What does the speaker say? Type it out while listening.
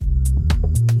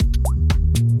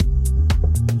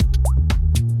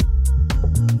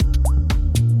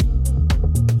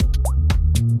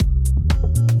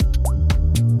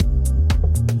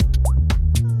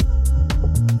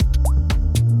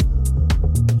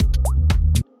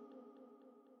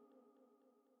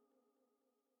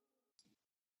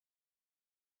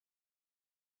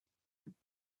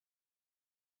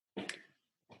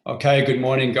Okay, good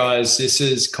morning, guys. This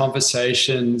is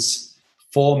Conversations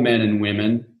for Men and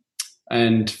Women.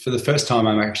 And for the first time,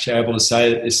 I'm actually able to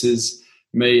say that this is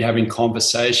me having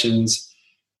conversations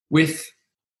with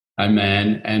a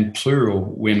man and plural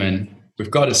women.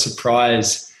 We've got a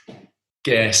surprise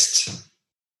guest,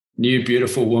 new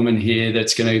beautiful woman here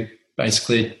that's going to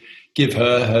basically give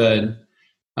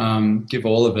give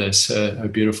all of us her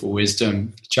beautiful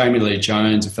wisdom. Jamie Lee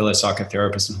Jones, a fellow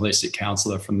psychotherapist and holistic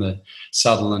counsellor from the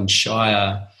Sutherland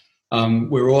Shire.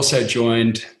 We're also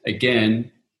joined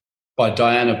again by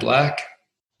Diana Black,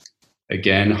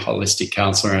 again, holistic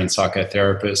counsellor and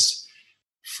psychotherapist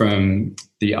from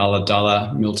the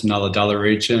Milton Ulladulla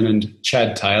region, and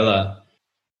Chad Taylor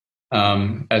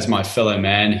as my fellow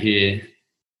man here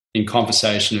in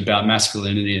conversation about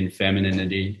masculinity and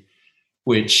femininity,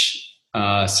 which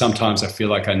sometimes I feel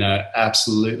like I know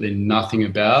absolutely nothing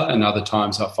about, and other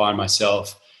times I find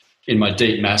myself in my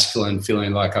deep masculine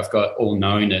feeling like I've got all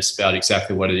knowingness about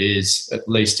exactly what it is, at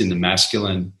least in the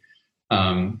masculine,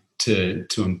 to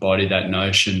embody that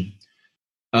notion.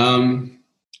 And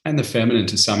the feminine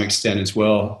to some extent as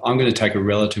well. I'm going to take a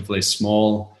relatively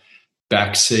small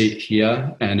backseat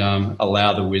here and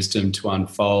allow the wisdom to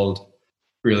unfold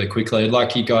really quickly. I'd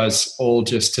like you guys all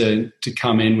just to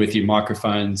come in with your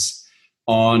microphones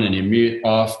on and your mute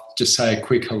off. Just say a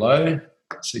quick hello.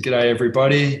 So g'day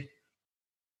everybody.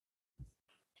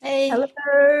 Hey. Hello.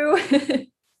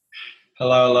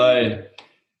 Hello.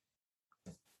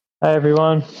 Hey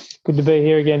everyone. Good to be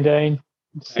here again, Dean.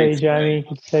 Good to see you, Jamie.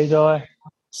 Good to see you, Di.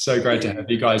 So great to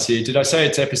have you guys here. Did I say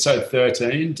it's episode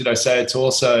 13? Did I say it's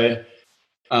also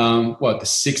the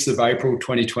 6th of April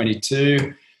 2022?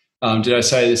 Did I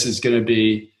say this is going to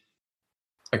be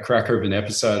a cracker of an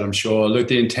episode? I'm sure. Look,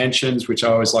 the intentions, which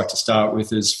I always like to start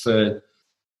with, is for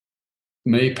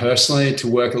me personally to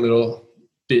work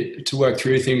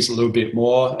through things a little bit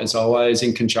more, as always,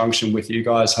 in conjunction with you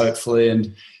guys, hopefully,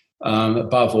 and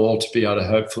above all, to be able to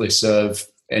hopefully serve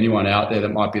anyone out there that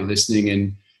might be listening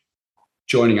and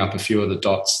joining up a few of the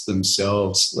dots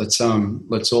themselves. Let's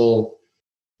all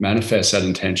manifest that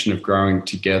intention of growing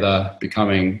together,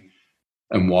 becoming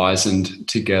and wizened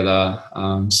together,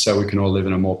 so we can all live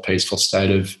in a more peaceful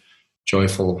state of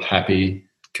joyful, happy,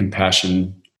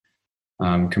 compassionate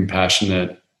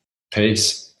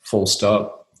peace, full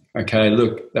stop. Okay,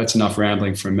 look, that's enough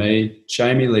rambling from me.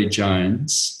 Jamie Lee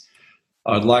Jones,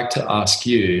 I'd like to ask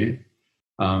you,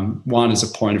 one as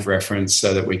a point of reference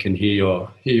so that we can hear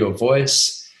your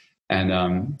voice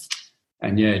and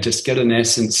just get an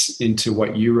essence into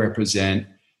what you represent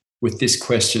with this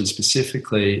question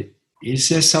specifically. Is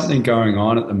there something going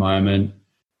on at the moment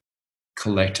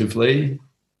collectively,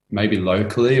 maybe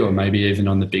locally, or maybe even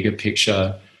on the bigger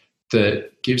picture,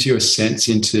 that gives you a sense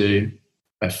into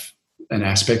an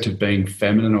aspect of being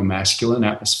feminine or masculine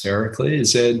atmospherically?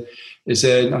 Is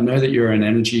there, I know that you're an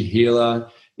energy healer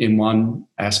in one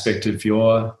aspect of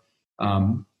your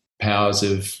powers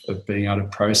of being able to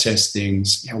process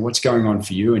things. What's going on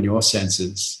for you and your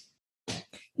senses?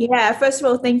 Yeah, first of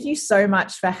all, thank you so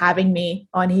much for having me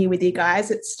on here with you guys.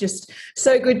 It's just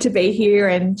so good to be here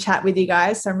and chat with you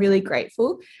guys. So I'm really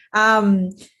grateful.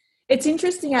 It's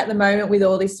interesting at the moment with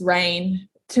all this rain.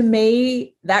 To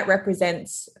me, that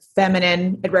represents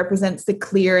feminine. It represents the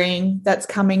clearing that's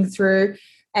coming through.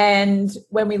 And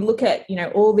when we look at,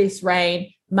 all this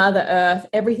rain, Mother Earth,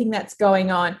 everything that's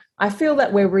going on, I feel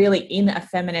that we're really in a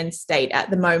feminine state at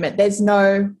the moment. There's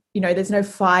no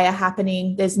fire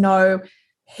happening. There's no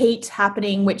heat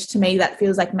happening, which to me that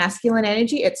feels like masculine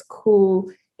energy. It's cool,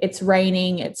 it's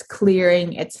raining, it's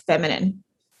clearing, it's feminine.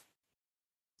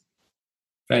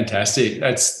 Fantastic.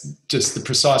 That's just the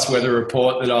precise weather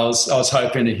report that I was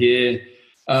hoping to hear.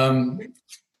 When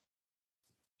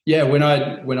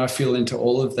I feel into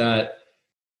all of that,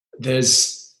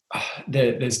 there's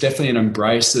definitely an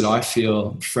embrace that I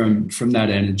feel from that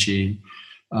energy.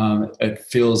 It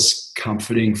feels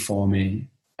comforting for me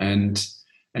and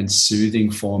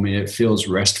soothing for me. It feels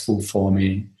restful for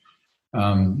me.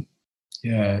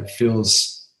 It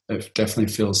definitely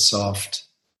feels soft.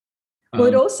 Well,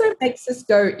 it also makes us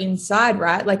go inside,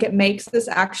 right? Like it makes us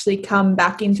actually come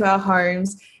back into our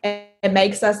homes, and it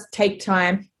makes us take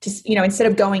time to, instead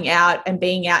of going out and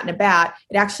being out and about,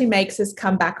 it actually makes us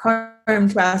come back home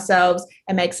to ourselves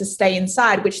and makes us stay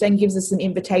inside, which then gives us an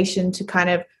invitation to kind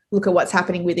of look at what's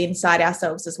happening within inside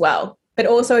ourselves as well. But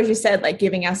also, as you said, like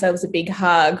giving ourselves a big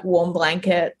hug, warm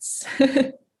blankets.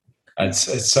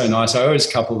 It's so nice. I always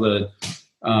couple the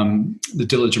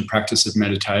diligent practice of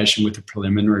meditation with the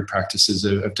preliminary practices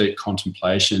of deep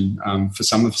contemplation. For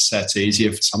some of us, that's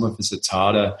easier. For some of us, it's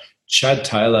harder. Chad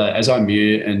Taylor, as I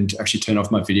mute and actually turn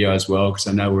off my video as well, because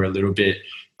I know we're a little bit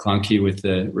clunky with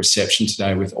the reception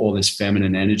today with all this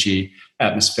feminine energy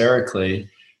atmospherically.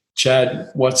 Chad,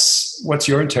 what's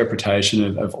your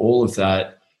interpretation of all of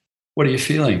that? What are you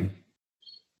feeling?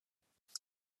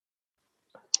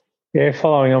 Yeah,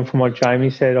 following on from what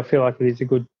Jamie said, I feel like it is a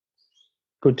good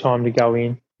time to go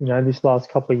in. You know, this last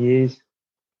couple of years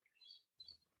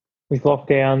with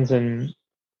lockdowns and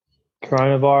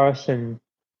coronavirus and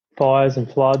fires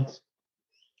and floods,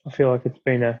 I feel like it's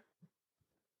been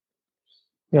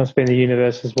it's been the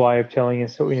universe's way of telling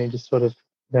us that we need to sort of,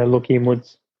 look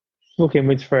inwards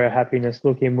for our happiness,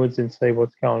 look inwards and see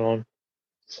what's going on,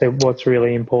 see what's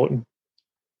really important,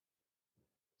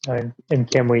 and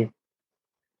can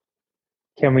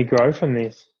we grow from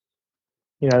this?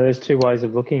 You know, there's two ways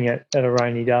of looking at a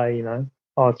rainy day. You know,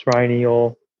 oh, it's rainy,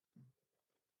 or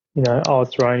oh,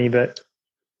 it's rainy, but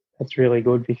that's really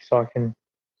good because I can,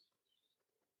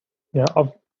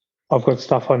 I've got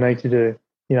stuff I need to do.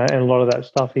 You know, and a lot of that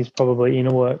stuff is probably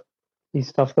inner work, is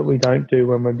stuff that we don't do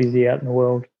when we're busy out in the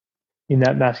world, in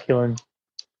that masculine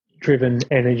driven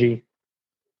energy.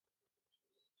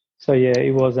 So yeah,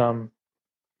 it was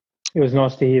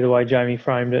nice to hear the way Jamie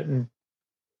framed it, and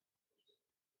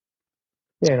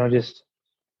yeah, and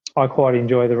I quite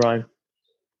enjoy the rain.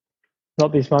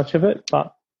 Not this much of it,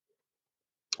 but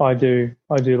I do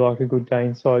like a good day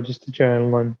inside just to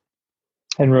journal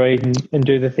and read and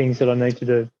do the things that I need to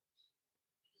do.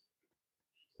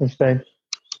 Thanks, Dean.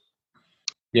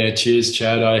 Yeah, cheers,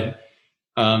 Chad.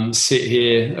 I sit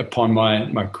here upon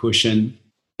my cushion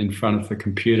in front of the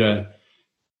computer,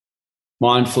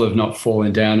 mindful of not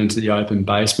falling down into the open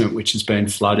basement, which has been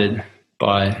flooded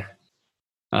by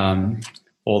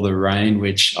all the rain,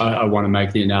 which I want to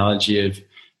make the analogy of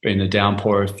being the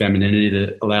downpour of femininity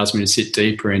that allows me to sit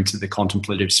deeper into the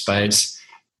contemplative space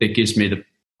that gives me the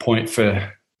point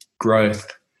for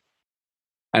growth.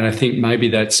 And I think maybe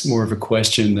that's more of a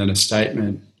question than a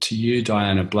statement to you,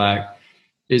 Diana Black.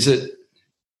 Is it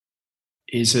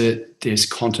this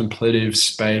contemplative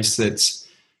space that's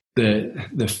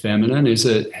the feminine? Is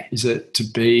it to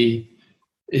be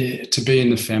in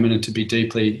the feminine, to be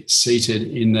deeply seated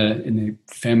in the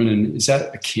feminine? Is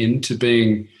that akin to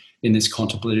being in this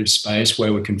contemplative space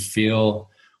where we can feel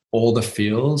all the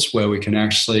feels, where we can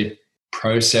actually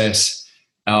process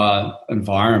our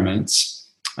environments,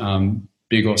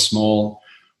 big or small,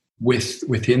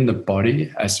 within the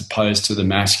body, as opposed to the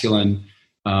masculine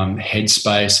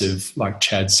headspace of, like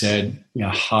Chad said,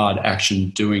 hard action,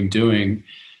 doing.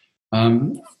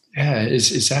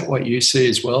 Is that what you see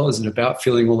as well? Is it about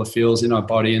feeling all the feels in our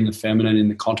body, in the feminine, in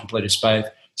the contemplative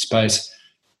space,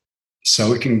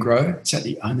 so we can grow? Is that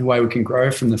the only way we can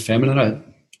grow from the feminine? I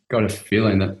got a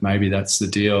feeling that maybe that's the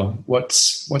deal.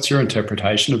 What's your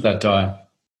interpretation of that, Di?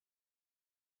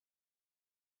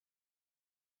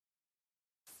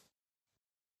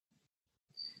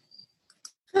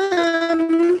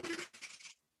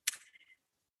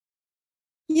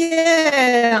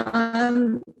 Yeah,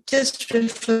 I'm just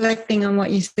reflecting on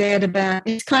what you said about,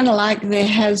 it's kind of like there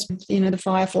has, the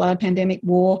fire, flood, pandemic,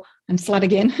 war, and flood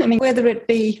again. I mean, whether it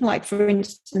be, like, for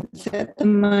instance, at the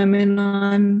moment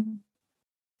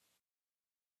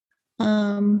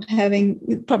I'm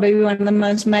having probably one of the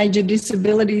most major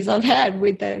disabilities I've had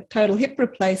with a total hip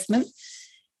replacement.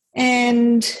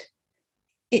 And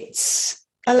it's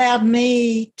allowed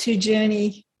me to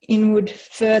journey inward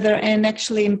further and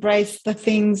actually embrace the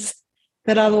things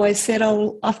that I've always said,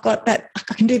 I've got that,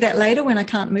 I can do that later when I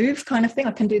can't move, kind of thing.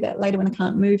 I can do that later when I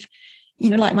can't move.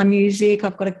 Like my music,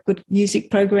 I've got a good music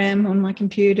program on my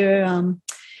computer.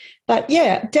 But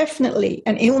yeah, definitely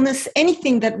an illness,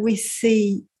 anything that we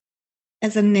see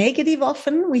as a negative,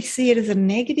 often we see it as a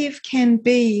negative, can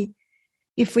be,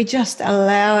 if we just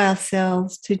allow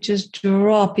ourselves to just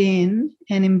drop in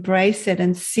and embrace it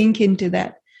and sink into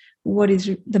that, what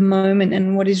is the moment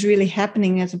and what is really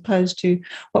happening, as opposed to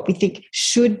what we think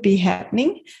should be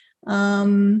happening,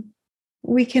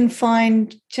 we can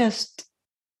find just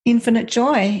infinite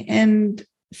joy and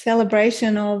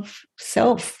celebration of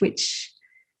self, which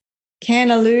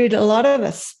can elude a lot of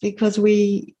us because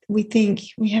we think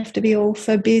we have to be all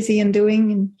so busy and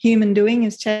doing and human doing,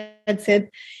 as Chad said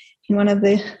in one of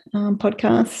the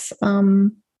podcasts.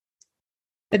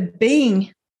 But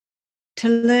being, to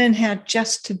learn how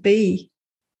just to be,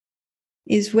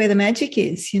 is where the magic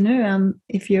is.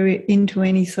 If you're into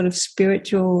any sort of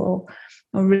spiritual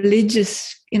or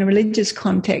religious, in a religious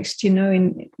context,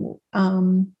 in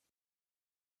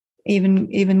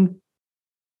even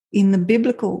in the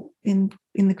biblical, in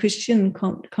the Christian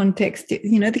context,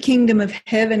 the kingdom of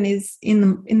heaven is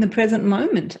in the present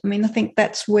moment. I mean, I think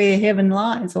that's where heaven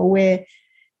lies, or where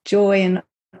joy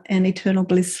and eternal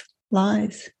bliss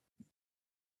lies.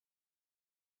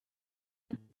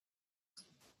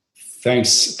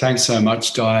 Thanks so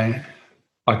much, Di.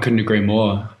 I couldn't agree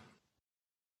more.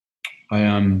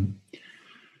 I'm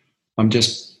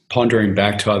just pondering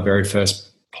back to our very first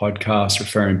podcast,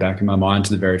 referring back in my mind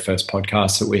to the very first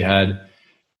podcast that we had,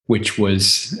 which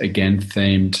was again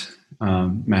themed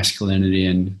masculinity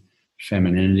and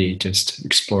femininity, just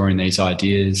exploring these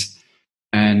ideas.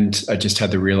 And I just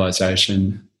had the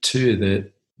realization too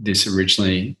that this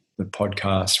originally, the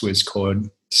podcast was called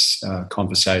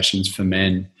Conversations for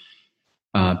Men,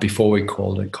 before we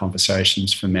called it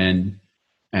Conversations for Men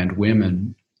and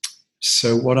Women.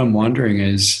 So what I'm wondering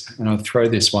is, and I'll throw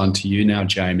this one to you now,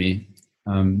 Jamie.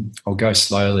 I'll go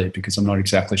slowly because I'm not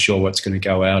exactly sure what's going to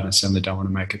go out, and I certainly don't want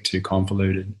to make it too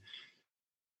convoluted.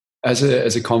 As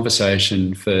a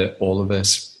conversation for all of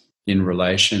us in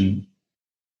relation,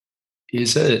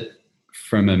 is it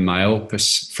from a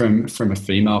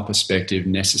female perspective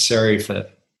necessary for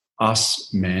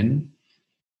us men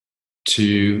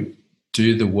to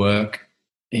do the work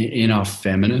in our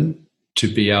feminine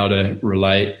to be able to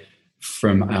relate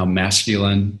from our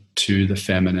masculine to the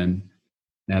feminine?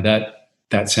 Now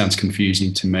that sounds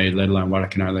confusing to me, let alone what I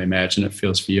can only imagine it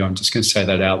feels for you. I'm just going to say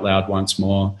that out loud once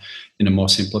more in a more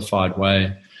simplified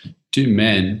way. Do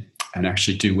men, and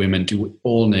actually do women, do we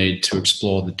all need to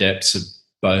explore the depths of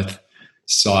both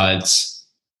sides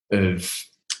of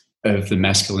the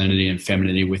masculinity and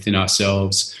femininity within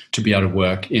ourselves to be able to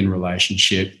work in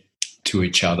relationship to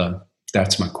each other?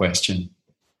 That's my question.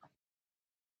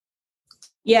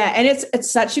 Yeah, and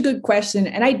it's such a good question.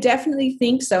 And I definitely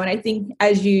think so. And I think,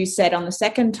 as you said on the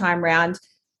second time round,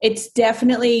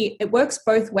 it works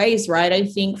both ways, right? I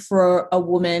think for a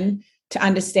woman to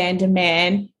understand a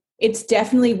man, it's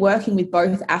definitely working with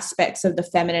both aspects of the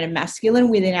feminine and masculine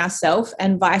within ourselves,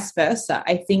 and vice versa.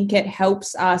 I think it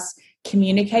helps us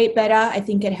communicate better. I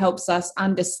think it helps us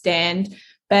understand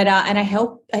better. And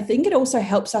I think it also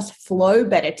helps us flow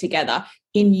better together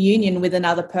in union with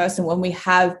another person when we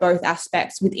have both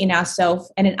aspects within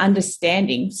ourselves and an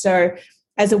understanding. So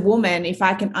as a woman, if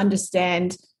I can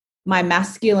understand my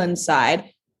masculine side,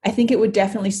 I think it would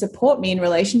definitely support me in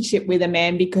relationship with a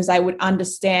man, because I would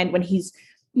understand when he's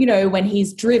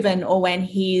driven or when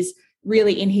he's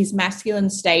really in his masculine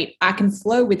state, I can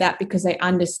flow with that because I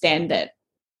understand it.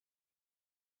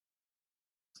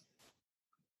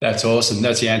 That's awesome.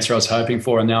 That's the answer I was hoping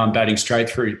for. And now I'm batting straight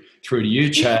through to you,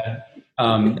 Chad.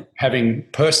 Having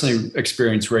personally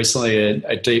experienced recently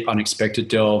a deep, unexpected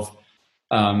delve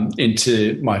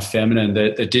into my feminine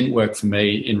that didn't work for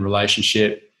me in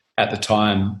relationship at the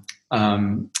time.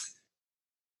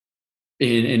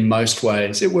 In most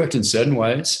ways, it worked in certain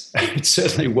ways. It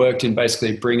certainly worked in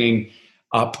basically bringing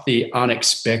up the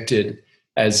unexpected,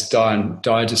 as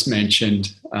Di just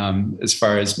mentioned, as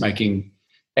far as making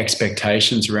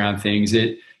expectations around things.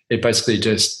 It basically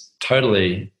just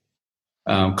totally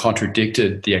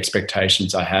contradicted the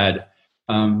expectations I had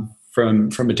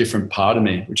from a different part of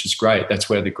me, which is great. That's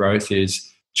where the growth is.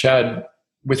 Chad,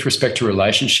 with respect to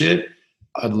relationship,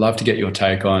 I'd love to get your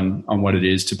take on what it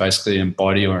is to basically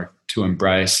embody or to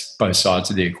embrace both sides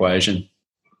of the equation.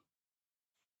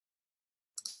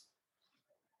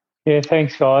 Yeah,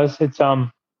 thanks, guys. It's I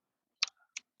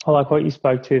like what you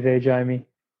spoke to there, Jamie.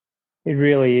 It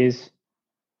really is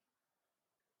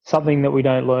something that we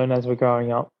don't learn as we're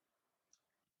growing up.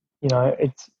 You know,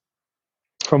 it's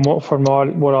from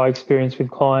what I experience with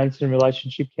clients in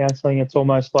relationship counselling. It's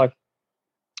almost like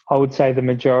I would say the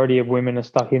majority of women are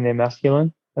stuck in their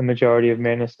masculine, the majority of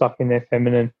men are stuck in their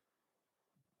feminine.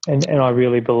 And I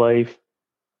really believe,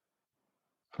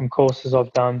 from courses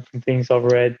I've done, from things I've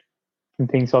read, from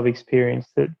things I've experienced,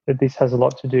 that this has a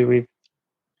lot to do with,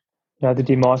 the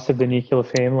demise of the nuclear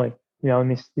family.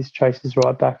 And this traces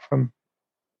right back from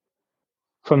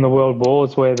the world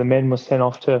wars, where the men were sent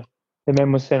off to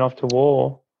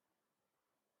war.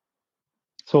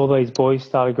 So all these boys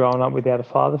started growing up without a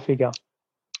father figure,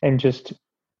 and just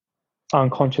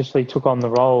unconsciously took on the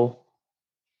role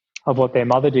of what their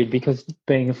mother did, because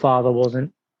being a father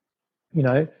wasn't,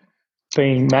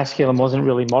 being masculine wasn't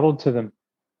really modelled to them.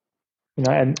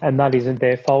 And that isn't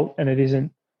their fault, and it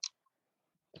isn't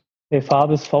their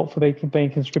father's fault for being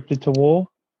conscripted to war,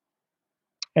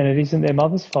 and it isn't their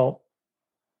mother's fault.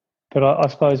 But I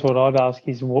suppose what I'd ask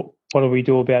is, what do we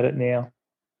do about it now?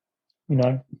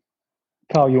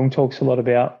 Carl Jung talks a lot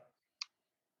about,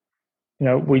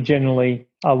 we generally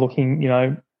are looking,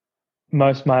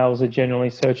 most males are generally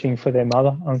searching for their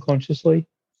mother unconsciously,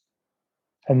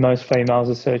 and most females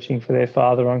are searching for their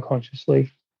father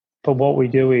unconsciously. But what we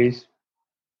do is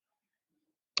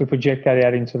we project that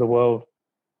out into the world.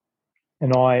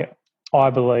 And I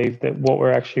believe that what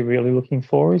we're actually really looking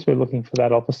for is we're looking for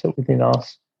that opposite within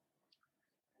us.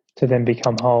 to then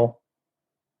become whole.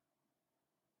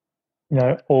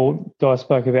 Or I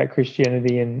spoke about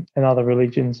Christianity and other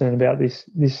religions and about this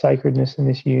sacredness and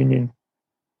this union.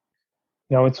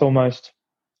 It's almost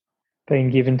being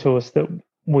given to us that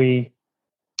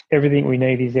everything we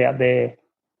need is out there.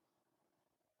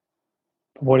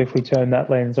 But what if we turn that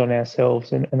lens on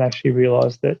ourselves and actually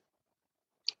realise that,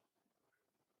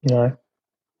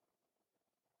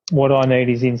 what I need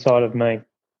is inside of me?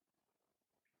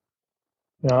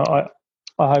 I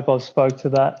hope I've spoke to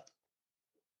that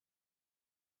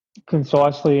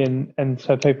concisely and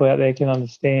so people out there can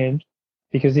understand,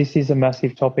 because this is a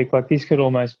massive topic. Like, this could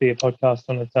almost be a podcast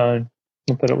on its own,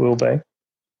 not that it will be.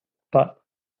 But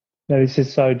this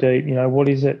is so deep. What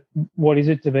is it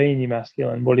to be in your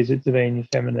masculine? What is it to be in your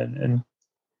feminine? And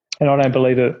I don't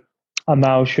believe that a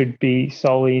male should be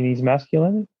solely in his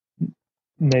masculine.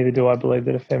 Neither do I believe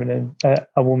that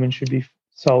a woman should be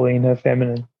solely in her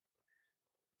feminine.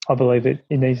 I believe it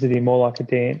needs to be more like a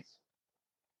dance,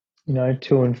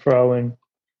 to and fro. And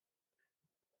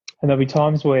there'll be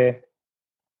times where,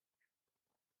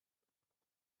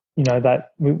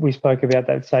 that we spoke about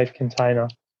that safe container.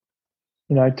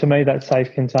 To me, that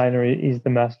safe container is the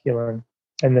masculine,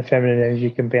 and the feminine energy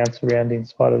can bounce around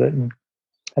inside of it. And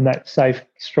that safe,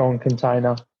 strong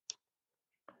container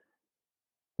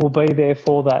will be there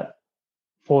for that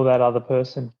other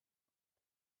person.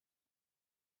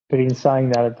 But in saying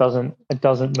that, it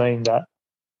doesn't mean that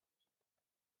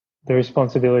the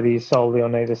responsibility is solely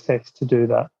on either sex to do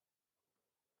that.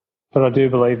 But I do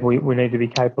believe we need to be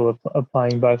capable of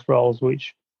playing both roles,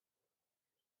 which,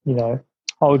 I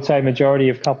would say majority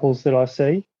of couples that I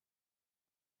see,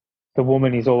 the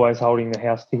woman is always holding the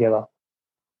house together,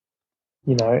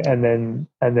 and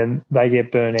then they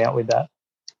get burnt out with that.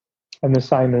 And the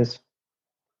same as,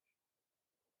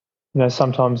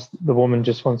 sometimes the woman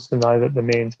just wants to know that the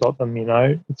man's got them,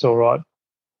 it's all right.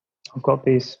 I've got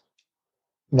this.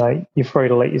 You're free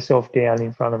to let yourself down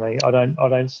in front of me. I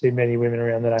don't see many women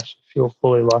around that actually feel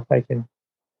fully like they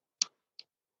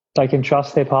can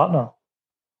trust their partner.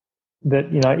 That,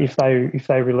 if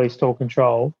they released all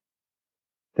control,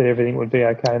 that everything would be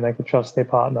okay and they could trust their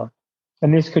partner.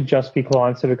 And this could just be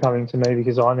clients that are coming to me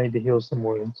because I need to heal some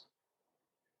wounds.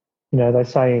 They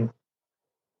say in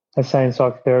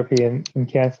psychotherapy and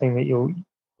counselling that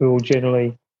we will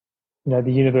generally,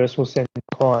 the universe will send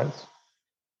clients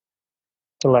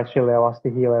that will actually allow us to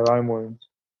heal our own wounds,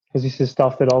 because this is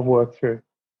stuff that I've worked through.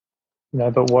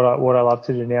 But what I love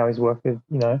to do now is work with,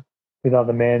 with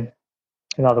other men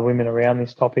and other women around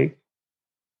this topic.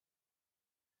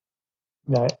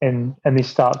 And this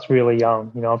starts really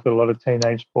young. I've got a lot of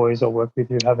teenage boys I work with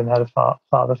who haven't had a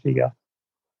father figure,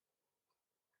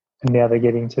 and now they're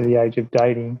getting to the age of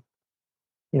dating.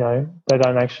 They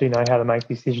don't actually know how to make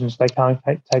decisions. They can't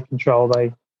take control.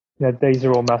 These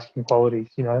are all masculine qualities.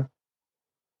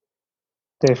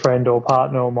 Their friend or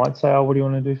partner might say, "Oh, what do you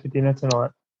want to do for dinner tonight?"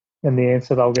 And the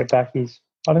answer they'll get back is,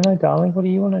 "I don't know, darling. What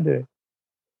do you want to do?"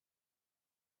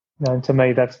 And to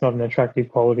me, that's not an attractive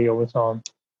quality all the time.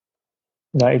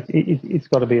 It's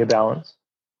got to be a balance.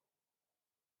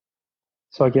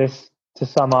 So I guess to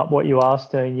sum up what you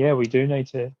asked, Dean, yeah, we do need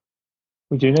to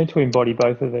embody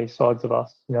both of these sides of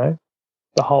us. The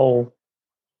whole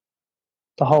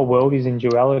world is in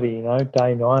duality.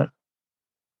 Day, night,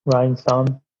 rain,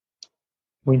 sun,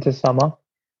 winter, summer.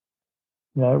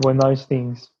 When those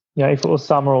things, if it was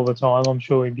summer all the time, I'm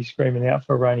sure we'd be screaming out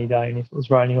for a rainy day. And if it was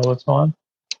raining all the time,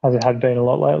 as it had been a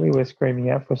lot lately, we're screaming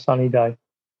out for a sunny day.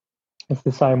 It's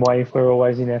the same way if we're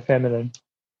always in our feminine.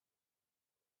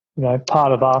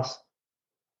 Part of us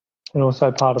and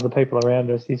also part of the people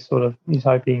around us is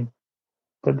hoping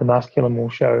that the masculine will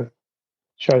show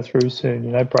through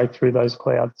soon, break through those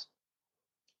clouds.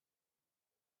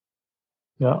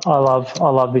 I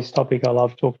love this topic. I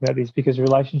love talking about this because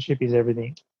relationship is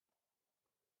everything.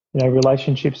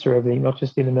 Relationships are everything, not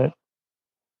just intimate,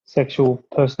 sexual,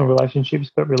 personal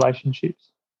relationships, but relationships.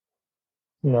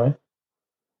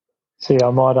 So yeah,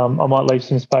 I might leave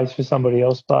some space for somebody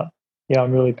else, but yeah,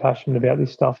 I'm really passionate about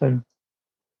this stuff, and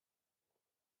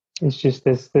it's just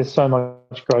there's so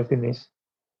much growth in this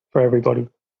for everybody,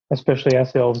 especially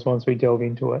ourselves once we delve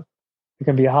into it. It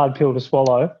can be a hard pill to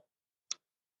swallow.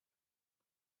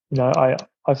 I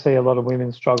see a lot of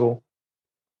women struggle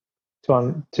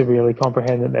to really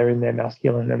comprehend that they're in their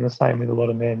masculine, and the same with a lot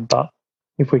of men. But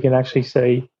if we can actually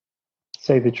see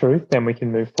the truth, then we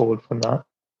can move forward from that.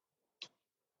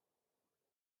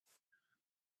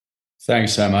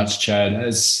 Thanks so much, Chad.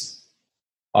 As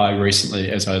I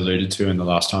alluded to in the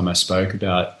last time I spoke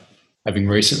about having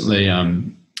recently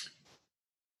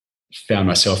found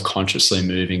myself consciously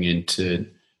moving into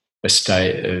a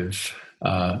state of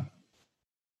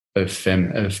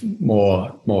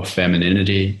more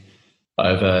femininity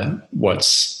over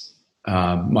what's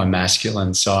my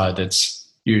masculine side that's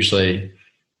usually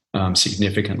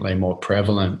significantly more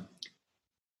prevalent.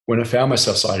 When I found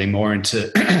myself sliding more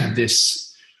into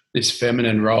this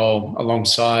feminine role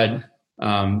alongside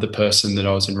the person that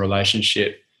I was in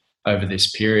relationship over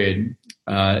this period,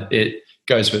 it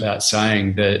goes without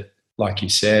saying that, like you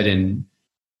said, in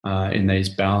these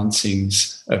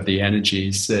balancings of the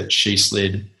energies, that she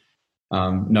slid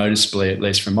noticeably, at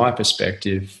least from my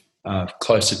perspective,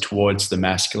 closer towards the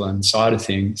masculine side of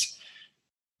things.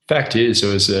 Fact is,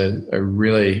 it was a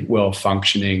really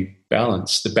well-functioning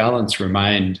balance. The balance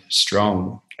remained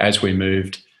strong as we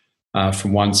moved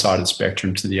from one side of the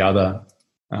spectrum to the other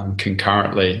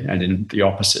concurrently and in the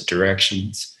opposite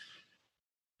directions.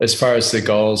 As far as the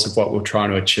goals of what we're trying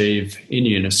to achieve in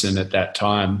unison at that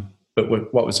time, but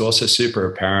what was also super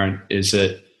apparent is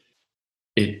that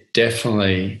it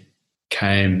definitely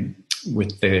came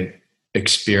with the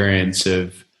experience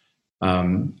of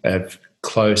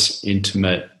close,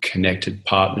 intimate, connected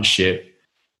partnership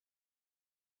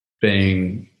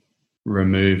being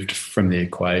removed from the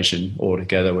equation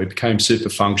altogether. We became super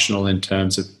functional in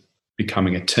terms of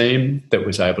becoming a team that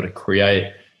was able to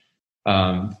create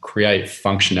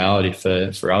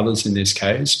functionality for others in this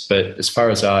case. But as far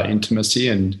as our intimacy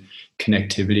and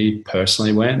connectivity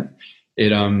personally went, it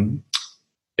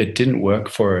didn't work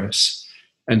for us.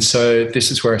 And so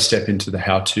this is where I step into the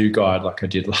how-to guide like I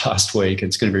did last week.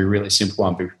 It's going to be a really simple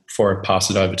one before I pass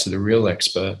it over to the real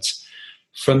experts.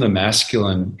 From the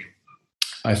masculine,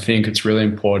 I think it's really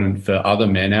important for other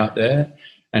men out there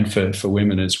and for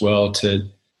women as well to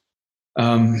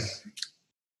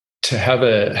have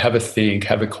a think,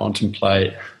 have a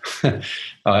contemplate,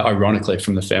 ironically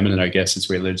from the feminine, I guess, as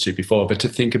we alluded to before, but to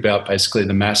think about basically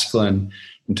the masculine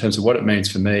in terms of what it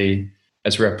means for me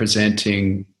as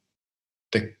representing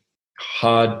the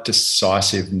hard,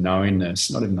 decisive knowingness,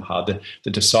 not even the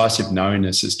decisive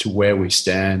knowingness as to where we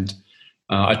stand.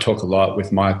 I talk a lot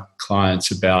with my clients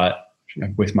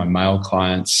with my male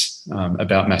clients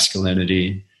about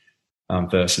masculinity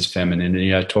versus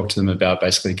femininity. I talk to them about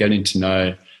basically getting to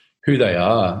know who they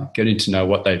are, getting to know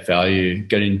what they value,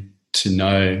 getting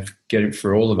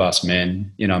for all of us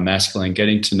men in our masculine,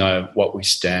 getting to know what we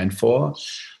stand for,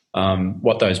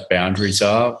 what those boundaries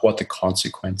are, what the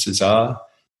consequences are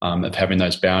of having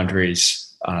those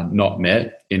boundaries not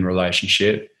met in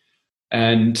relationship,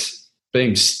 and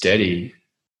being steady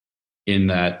in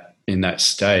that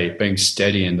state, being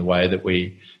steady in the way that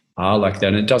we are like that.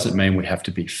 And it doesn't mean we have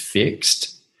to be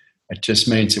fixed. It just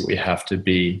means that we have to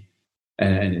be,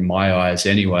 and in my eyes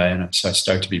anyway, and I'm so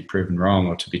stoked to be proven wrong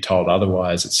or to be told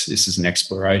otherwise, this is an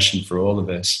exploration for all of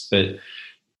us, but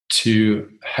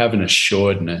to have an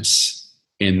assuredness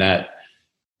in that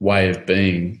way of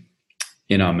being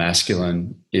in our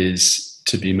masculine is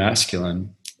to be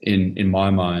masculine in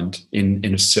my mind,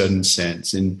 in a certain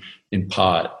sense, in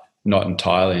part, not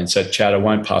entirely. And so, Chad, I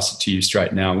won't pass it to you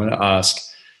straight now. I'm going to ask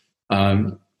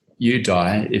you,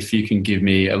 Di, if you can give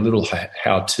me a little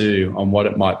how-to on what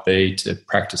it might be to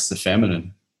practice the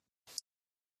feminine.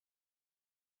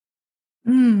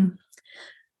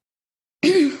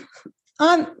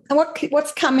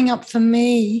 What's coming up for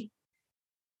me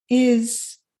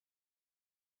is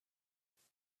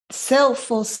self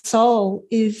or soul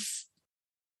is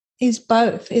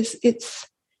both.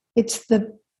 It's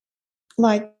the,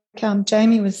 like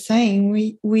Jamie was saying,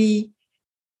 we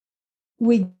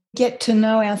get to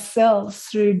know ourselves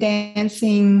through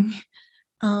dancing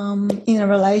in a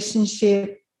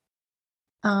relationship.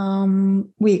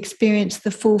 We experience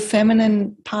the full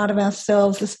feminine part of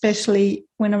ourselves, especially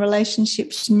when a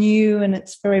relationship's new and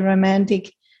it's very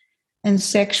romantic and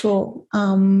sexual.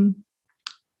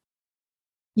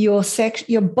 Your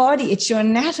body, it's your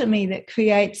anatomy that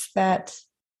creates that,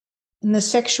 and the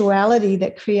sexuality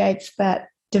that creates that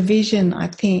division, I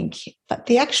think. But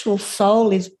the actual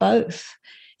soul is both.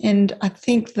 And I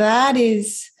think that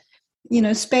is,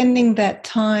 spending that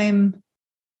time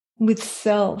with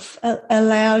self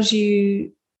allows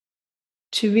you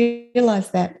to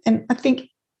realize that. And I think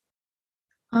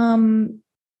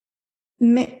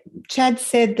Chad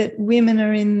said that women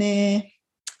are in their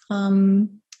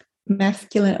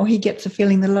masculine, or he gets a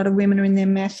feeling that a lot of women are in their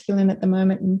masculine at the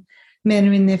moment and men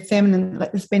are in their feminine,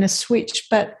 like there's been a switch.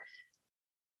 But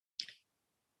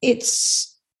it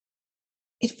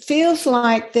feels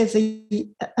like there's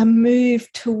a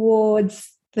move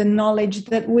towards the knowledge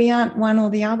that we aren't one or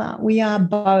the other. We are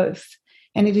both,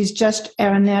 and it is just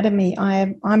our anatomy.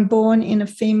 I'm born in a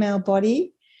female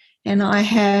body, and I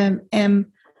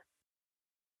am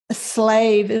a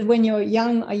slave. When you're a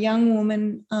young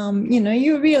woman,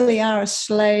 you really are a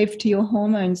slave to your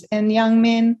hormones. And young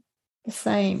men, the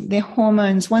same. Their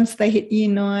hormones, once they hit year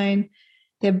 9,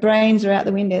 their brains are out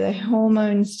the window. Their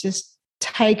hormones just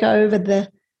take over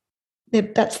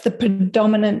that's the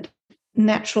predominant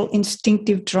natural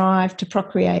instinctive drive to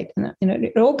procreate. And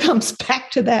it all comes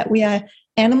back to that. We are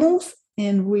animals,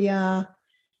 and we are,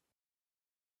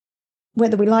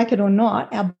 whether we like it or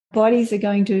not, our bodies are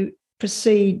going to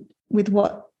proceed with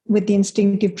the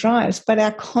instinctive drives. But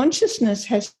our consciousness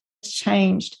has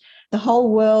changed. The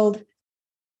whole world,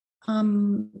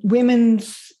 women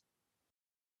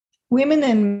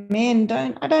and men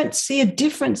I don't see a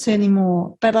difference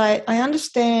anymore. But I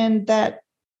understand that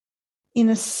in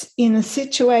a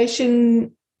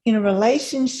situation, in a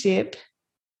relationship,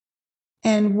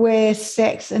 and where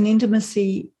sex and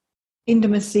intimacy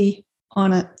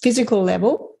on a physical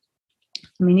level,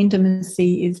 I mean,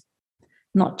 intimacy is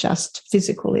not just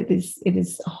physical, it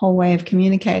is a whole way of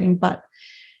communicating, but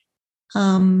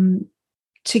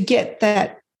to get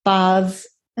that buzz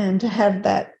and to have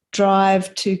that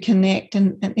drive to connect,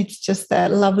 and it's just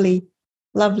that lovely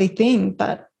thing.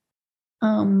 But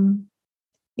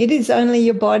it is only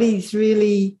your body's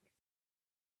really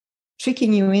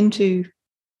tricking you into,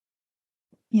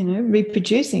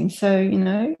 reproducing. So,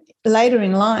 later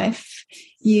in life,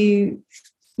 you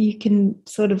can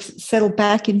sort of settle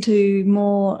back into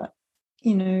more,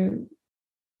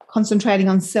 concentrating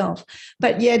on self.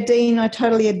 But yeah, Dean, I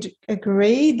totally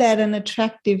agree that an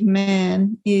attractive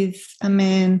man is a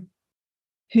man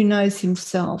who knows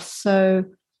himself. So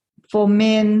for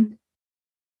men,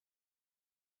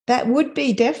 that would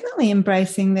be definitely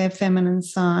embracing their feminine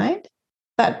side,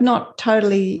 but not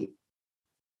totally,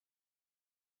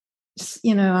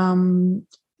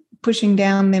 pushing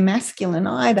down their masculine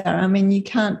either. I mean, you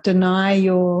can't deny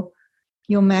your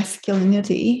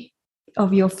masculinity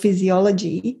of your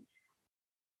physiology,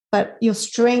 but your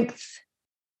strength,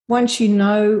 once you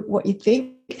know what you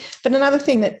think. But another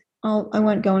thing that I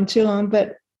won't go on too long,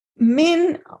 but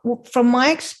men, from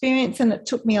my experience, and it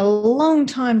took me a long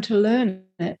time to learn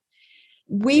it,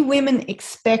 we women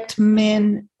expect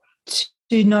men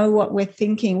to know what we're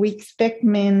thinking. We expect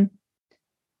men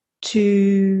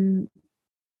to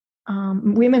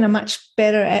women are much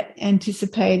better at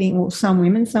anticipating, well, some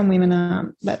women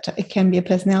aren't, but it can be a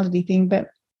personality thing. But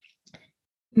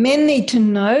men need to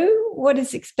know what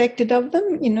is expected of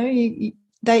them.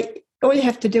 All you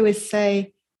have to do is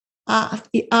say,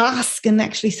 ask and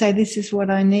actually say, this is what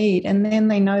I need, and then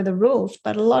they know the rules.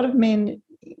 But a lot of men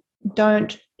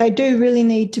don't. They do really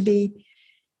need to be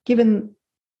given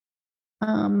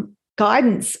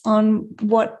guidance on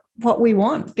what we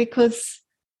want, because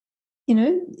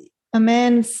a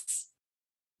man's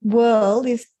world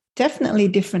is definitely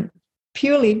different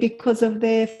purely because of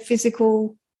their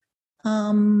physical,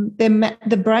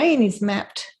 the brain is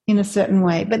mapped in a certain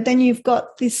way. But then you've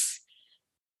got this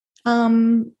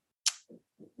now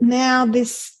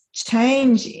this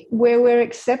change where we're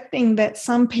accepting that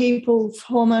some people's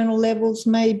hormonal levels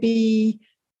may be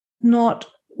not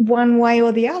one way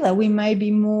or the other. We may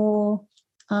be more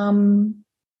in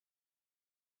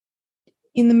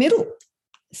the middle.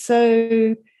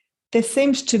 So there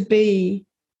seems to be,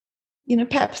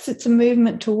 perhaps it's a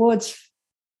movement towards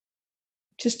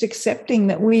just accepting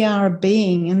that we are a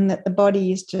being and that the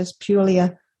body is just purely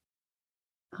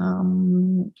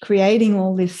creating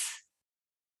all this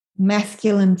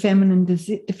masculine, feminine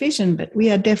division, but we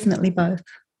are definitely both.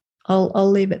 I'll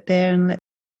leave it there and let.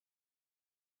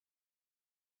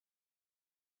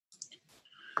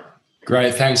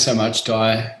 Great, thanks so much,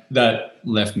 Di. That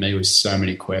left me with so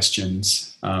many questions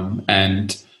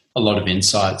and a lot of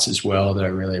insights as well that I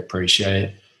really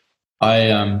appreciate.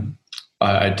 I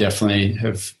definitely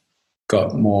have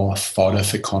got more fodder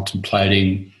for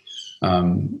contemplating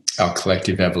our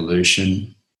collective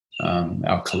evolution,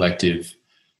 our collective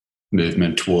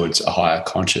movement towards a higher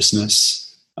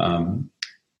consciousness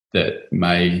that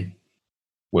may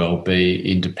well be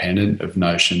independent of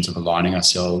notions of aligning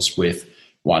ourselves with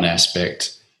one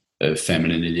aspect of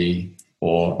femininity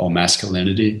or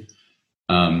masculinity.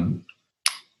 And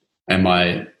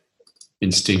my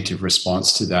instinctive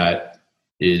response to that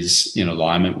is in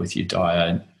alignment with you,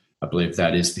 Di. I believe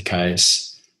that is the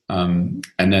case. And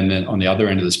then on the other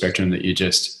end of the spectrum that you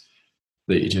just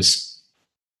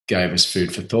gave us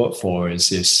food for thought for is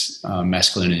this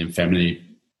masculinity and femininity,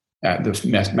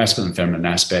 the masculine and feminine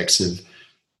aspects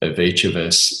of each of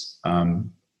us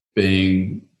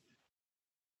being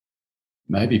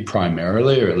maybe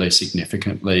primarily or at least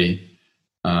significantly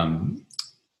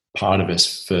part of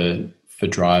us for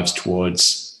drives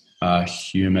towards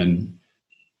human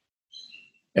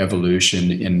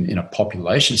evolution in a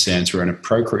population sense or in a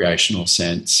procreational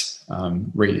sense,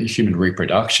 human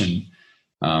reproduction,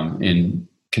 in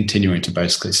continuing to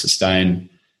basically sustain,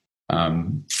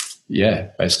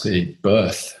 basically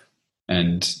birth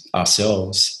and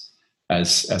ourselves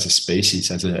as a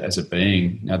species, as a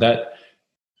being. Now that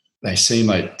they seem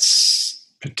like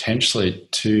potentially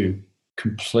two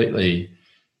completely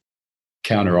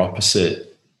counter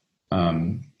opposite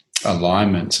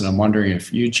alignments, and I'm wondering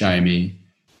if you, Jamie,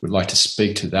 would like to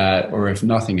speak to that, or if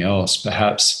nothing else,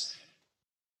 perhaps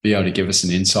be able to give us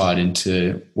an insight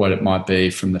into what it might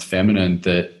be from the feminine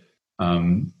that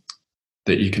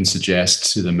that you can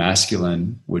suggest to the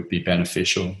masculine would be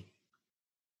beneficial.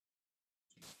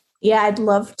 Yeah, I'd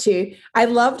love to. I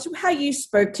loved how you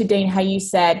spoke to Dean, how you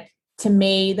said, to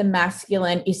me, the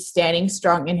masculine is standing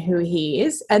strong in who he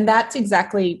is. And that's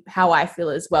exactly how I feel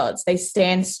as well. It's they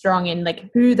stand strong in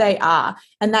like who they are.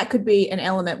 And that could be an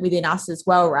element within us as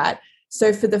well, right?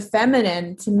 So for the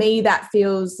feminine, to me, that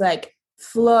feels like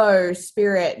flow,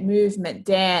 spirit, movement,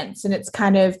 dance. And it's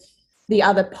kind of the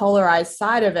other polarized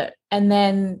side of it. And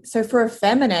then, so for a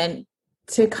feminine,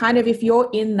 to kind of, if you're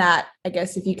in that, I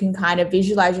guess, if you can kind of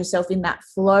visualize yourself in that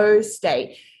flow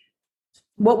state,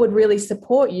 what would really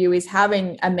support you is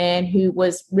having a man who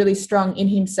was really strong in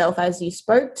himself, as you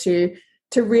spoke to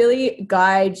really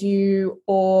guide you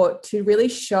or to really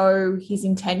show his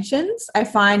intentions. I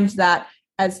find that,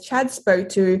 as Chad spoke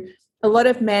to, a lot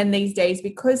of men these days,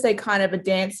 because they kind of are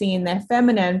dancing in their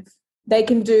feminine, they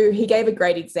can do, he gave a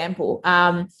great example.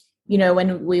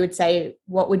 When we would say,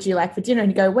 what would you like for dinner?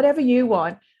 And he'd go, whatever you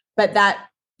want. But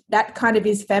that kind of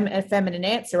is a feminine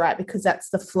answer, right? Because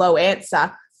that's the flow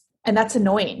answer. And that's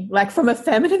annoying. Like from a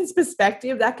feminine's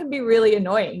perspective, that can be really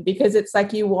annoying, because it's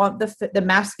like you want the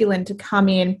masculine to come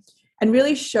in and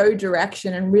really show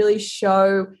direction and really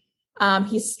show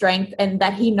his strength, and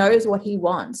that he knows what he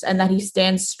wants and that he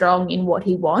stands strong in what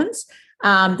he wants.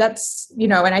 That's,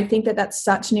 and I think that that's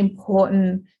such an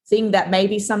important thing that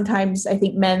maybe sometimes I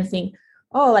think men think,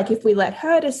 oh, like if we let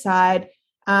her decide,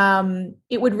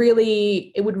 it would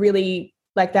really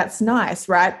like, that's nice,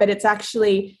 right? But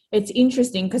it's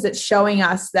interesting because it's showing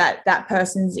us that that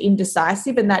person's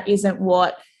indecisive, and that isn't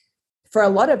what, for a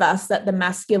lot of us, that the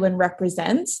masculine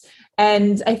represents.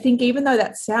 And I think even though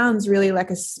that sounds really like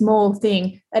a small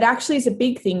thing, it actually is a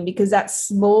big thing, because that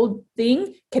small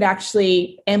thing could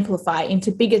actually amplify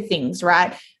into bigger things,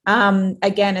 right?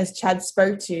 Again, as Chad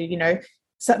spoke to,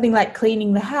 something like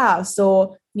cleaning the house,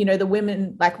 or, the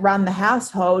women like run the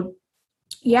household.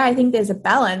 Yeah, I think there's a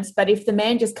balance. But if the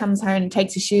man just comes home and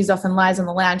takes his shoes off and lies on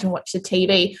the lounge and watches the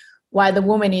TV, while the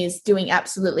woman is doing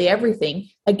absolutely everything,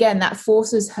 again, that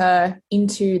forces her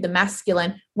into the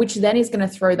masculine, which then is going to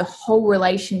throw the whole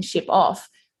relationship off.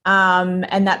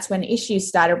 And that's when issues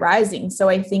start arising. So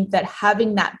I think that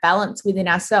having that balance within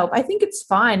ourselves, I think it's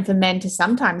fine for men to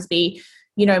sometimes be,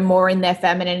 more in their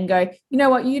feminine and go, you know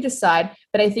what, you decide.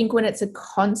 But I think when it's a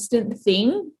constant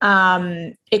thing,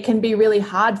 it can be really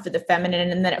hard for the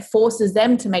feminine, and then it forces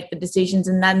them to make the decisions.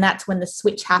 And then that's when the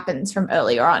switch happens from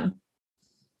earlier on.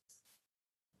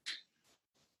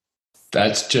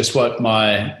 That's just what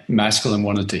my masculine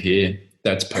wanted to hear.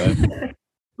 That's perfect.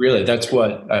 Really, that's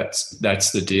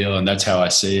the deal, and that's how I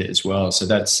see it as well. So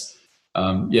that's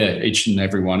each and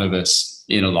every one of us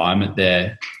in alignment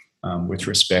there, with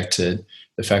respect to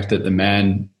the fact that the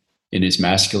man in his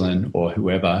masculine, or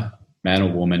whoever, man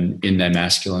or woman in their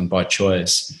masculine by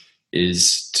choice,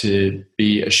 is to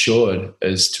be assured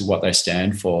as to what they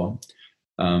stand for.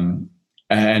 And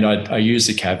I use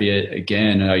the caveat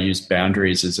again, and I use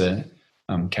boundaries as a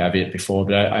caveat before,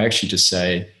 but I actually just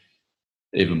say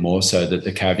even more so that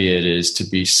the caveat is to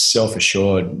be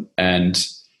self-assured and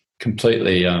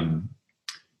completely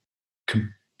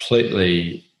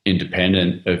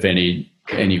independent of any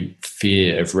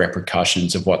fear of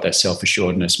repercussions of what that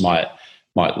self-assuredness might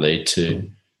lead to.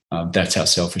 That's how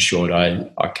self-assured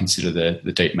I consider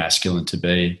the deep masculine to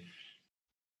be.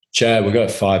 Chad, we've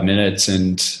got 5 minutes,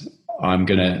 and I'm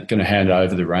gonna hand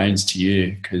over the reins to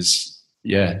you, because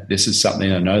this is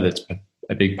something I know that's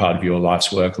a big part of your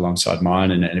life's work alongside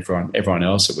mine and everyone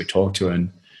else that we talk to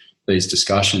in these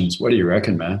discussions. What do you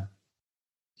reckon, man?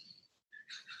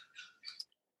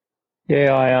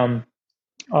 Yeah,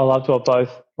 I loved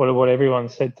what everyone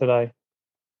said today.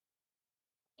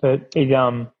 But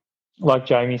it, like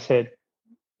Jamie said,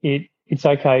 it's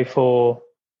okay for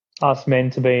us men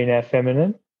to be in our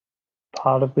feminine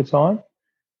part of the time,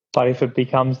 but if it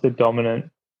becomes the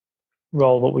dominant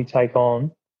role that we take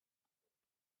on,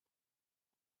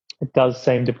 it does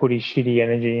seem to put his shitty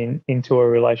energy into a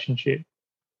relationship.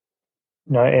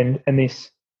 And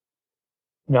this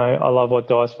I love what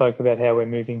Di spoke about, how we're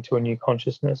moving to a new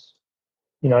consciousness.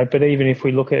 But even if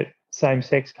we look at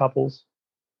same-sex couples,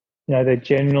 there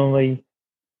generally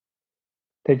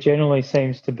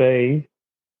seems to be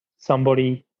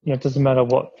somebody, it doesn't matter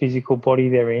what physical body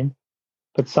they're in,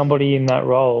 but somebody in that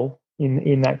role,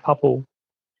 in that couple,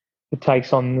 that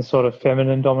takes on the sort of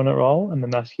feminine dominant role and the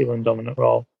masculine dominant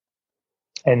role.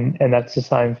 And that's the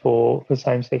same for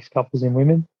same-sex couples in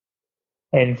women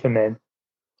and for men.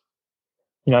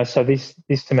 So this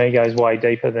to me goes way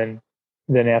deeper than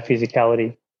our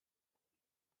physicality.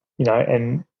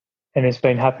 And it's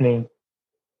been happening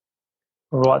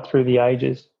right through the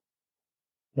ages.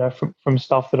 From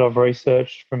stuff that I've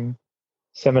researched, from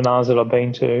seminars that I've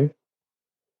been to.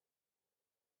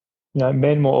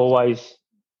 Men were always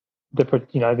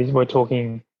we're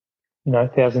talking,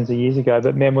 thousands of years ago,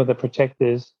 but men were the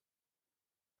protectors,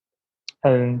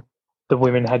 and the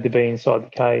women had to be inside the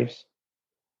caves.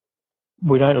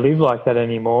 We don't live like that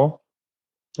anymore.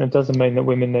 And it doesn't mean that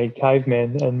women need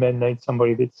cavemen and men need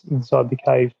somebody that's inside the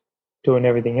cave doing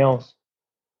everything else.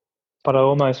 But I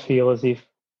almost feel as if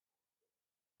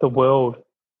the world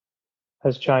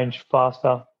has changed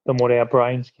faster than what our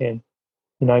brains can.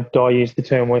 Di used the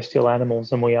term, we're still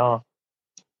animals, and we are.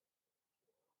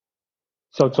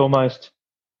 So it's almost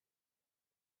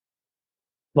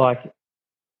like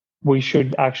we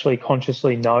should actually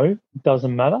consciously know it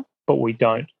doesn't matter, but we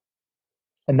don't.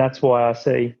 And that's why I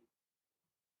see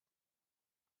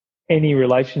any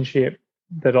relationship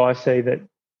that I see that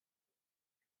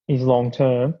is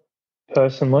long-term,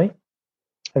 personally,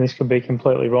 and this could be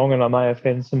completely wrong, and I may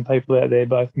offend some people out there,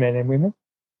 both men and women,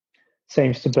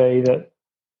 seems to be that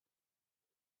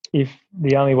if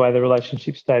the only way the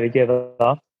relationships stay together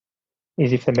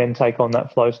is if the men take on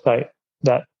that flow state,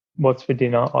 that what's for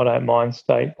dinner, I don't mind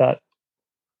state, that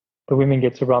the women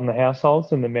get to run the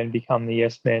households and the men become the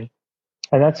yes men.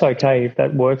 And that's okay if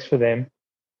that works for them.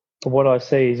 But what I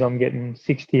see is I'm getting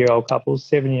 60-year-old couples,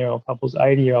 70-year-old couples,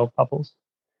 80-year-old couples,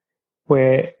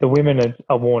 where the women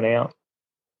are worn out.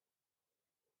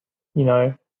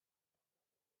 They're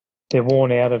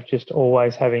worn out of just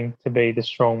always having to be the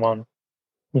strong one.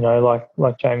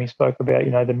 Like Jamie spoke about,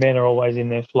 the men are always in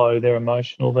their flow, they're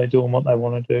emotional, they're doing what they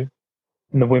want to do.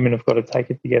 And the women have got to take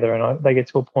it together. And they get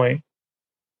to a point,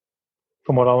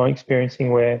 from what I'm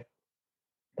experiencing, where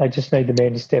they just need the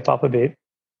men to step up a bit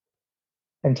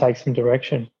and take some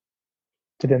direction.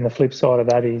 But then the flip side of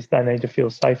that is they need to feel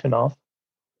safe enough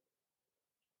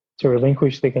to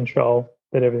relinquish the control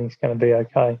that everything's going to be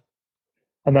okay.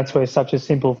 And that's where such a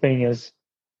simple thing as,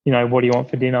 what do you want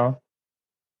for dinner,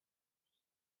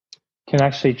 can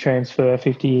actually transfer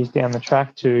 50 years down the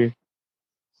track to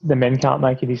the men can't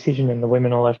make a decision and the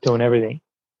women are left doing everything.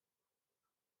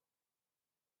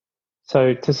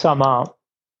 So to sum up,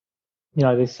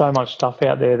 there's so much stuff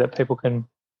out there that people can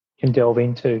delve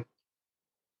into.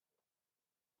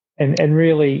 And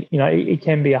really, it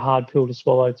can be a hard pill to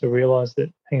swallow to realise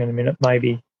that, hang on a minute,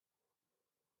 maybe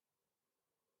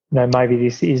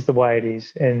this is the way it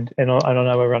is. And I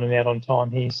know we're running out on time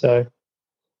here, so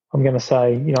I'm going to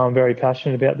say, I'm very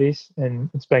passionate about this, and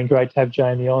it's been great to have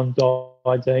Jamie on,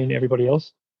 Di, Dean, everybody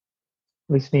else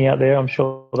listening out there. I'm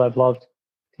sure they've loved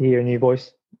to hear a new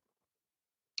voice.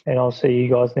 And I'll see you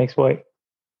guys next week.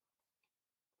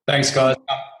 Thanks, guys.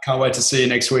 Can't wait to see you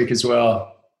next week as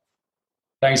well.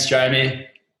 Thanks, Jamie.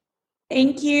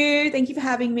 Thank you. Thank you for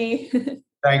having me.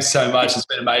 Thanks so much. It's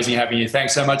been amazing having you.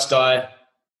 Thanks so much, Di.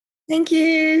 Thank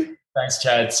you. Thanks,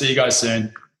 Chad. See you guys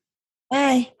soon.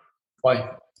 Bye.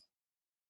 Bye.